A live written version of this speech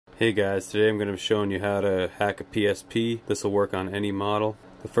Hey guys, today I'm going to be showing you how to hack a PSP. This will work on any model.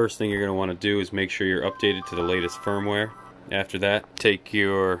 The first thing you're going to want to do is make sure you're updated to the latest firmware. After that, take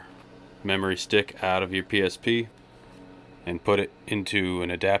your memory stick out of your PSP and put it into an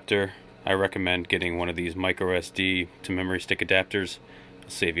adapter. I recommend getting one of these micro SD to memory stick adapters.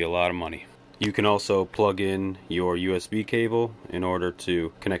 It'll save you a lot of money. You can also plug in your USB cable in order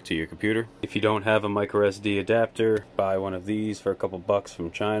to connect to your computer. If you don't have a micro SD adapter, buy one of these for a couple bucks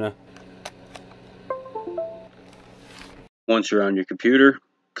from China. Once you're on your computer,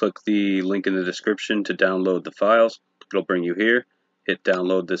 click the link in the description to download the files. It'll bring you here. Hit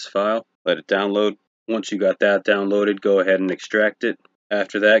download this file. Let it download. Once you got that downloaded, go ahead and extract it.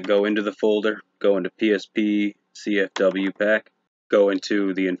 After that, go into the folder. Go into PSP CFW pack. Go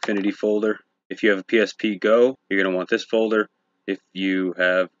into the Infinity folder. If you have a PSPGO, you're going to want this folder. If you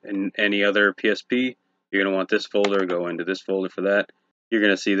have any other PSP, you're going to want this folder. Go into this folder for that. You're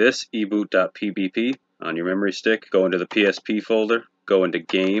going to see this, eboot.pbp on your memory stick. Go into the PSP folder. Go into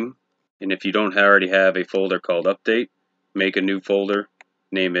game. And if you don't already have a folder called update, make a new folder.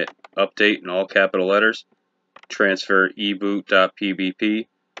 Name it update in all capital letters. Transfer eboot.pbp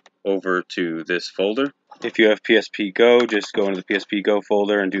over to this folder. If you have PSPGO, just go into the PSPGO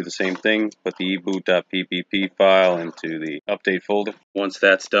folder and do the same thing. Put the eboot.pbp file into the update folder. Once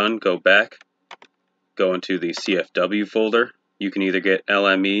that's done, go back. Go into the CFW folder. You can either get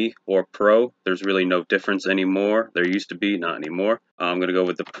LME or Pro. There's really no difference anymore. There used to be, not anymore. I'm going to go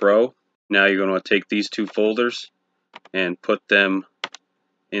with the Pro. Now you're going to want to take these two folders and put them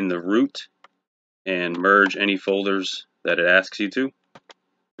in the root and merge any folders that it asks you to.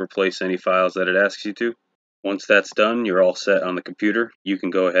 Replace any files that it asks you to. Once that's done, you're all set on the computer. You can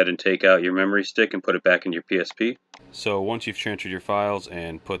go ahead and take out your memory stick and put it back in your PSP. So once you've transferred your files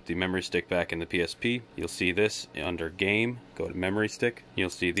and put the memory stick back in the PSP, you'll see this under Game. Go to Memory Stick. You'll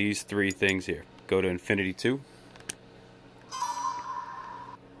see these three things here. Go to Infinity 2.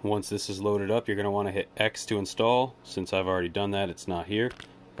 Once this is loaded up, you're going to want to hit X to install. Since I've already done that, it's not here.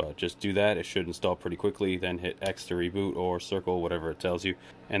 But just do that. It should install pretty quickly. Then hit X to reboot or circle, whatever it tells you.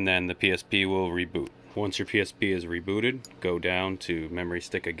 And then the PSP will reboot. Once your PSP is rebooted, go down to memory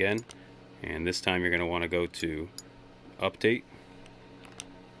stick again. And this time you're going to want to go to update.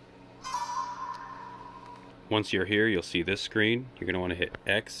 Once you're here, you'll see this screen. You're going to want to hit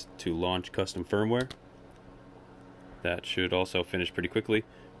X to launch custom firmware. That should also finish pretty quickly.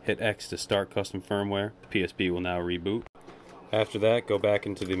 Hit X to start custom firmware. The PSP will now reboot. After that, go back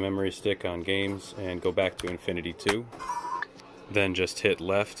into the memory stick on games and go back to Infinity 2. Then just hit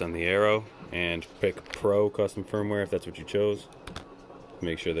left on the arrow and pick Pro Custom Firmware if that's what you chose.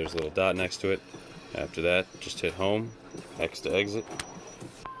 Make sure there's a little dot next to it. After that, just hit Home, X to exit.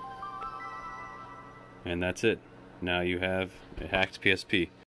 And that's it. Now you have a hacked PSP.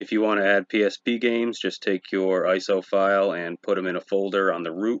 If you want to add PSP games, just take your ISO file and put them in a folder on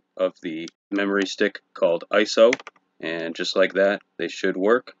the root of the memory stick called ISO. And just like that, they should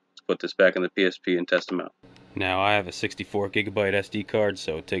work. Let's put this back in the PSP and test them out. Now I have a 64 gigabyte SD card,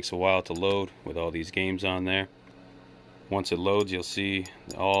 so it takes a while to load with all these games on there. Once it loads, you'll see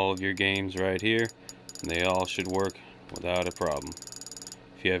all of your games right here, and they all should work without a problem.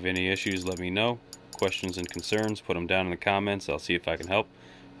 If you have any issues, let me know. Questions and concerns, put them down in the comments. I'll see if I can help.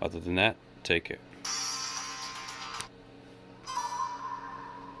 Other than that, take care.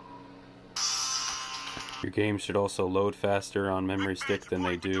 Your games should also load faster on memory stick than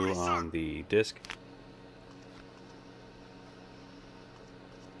they do on the disc.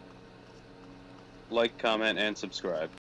 Like, comment, and subscribe.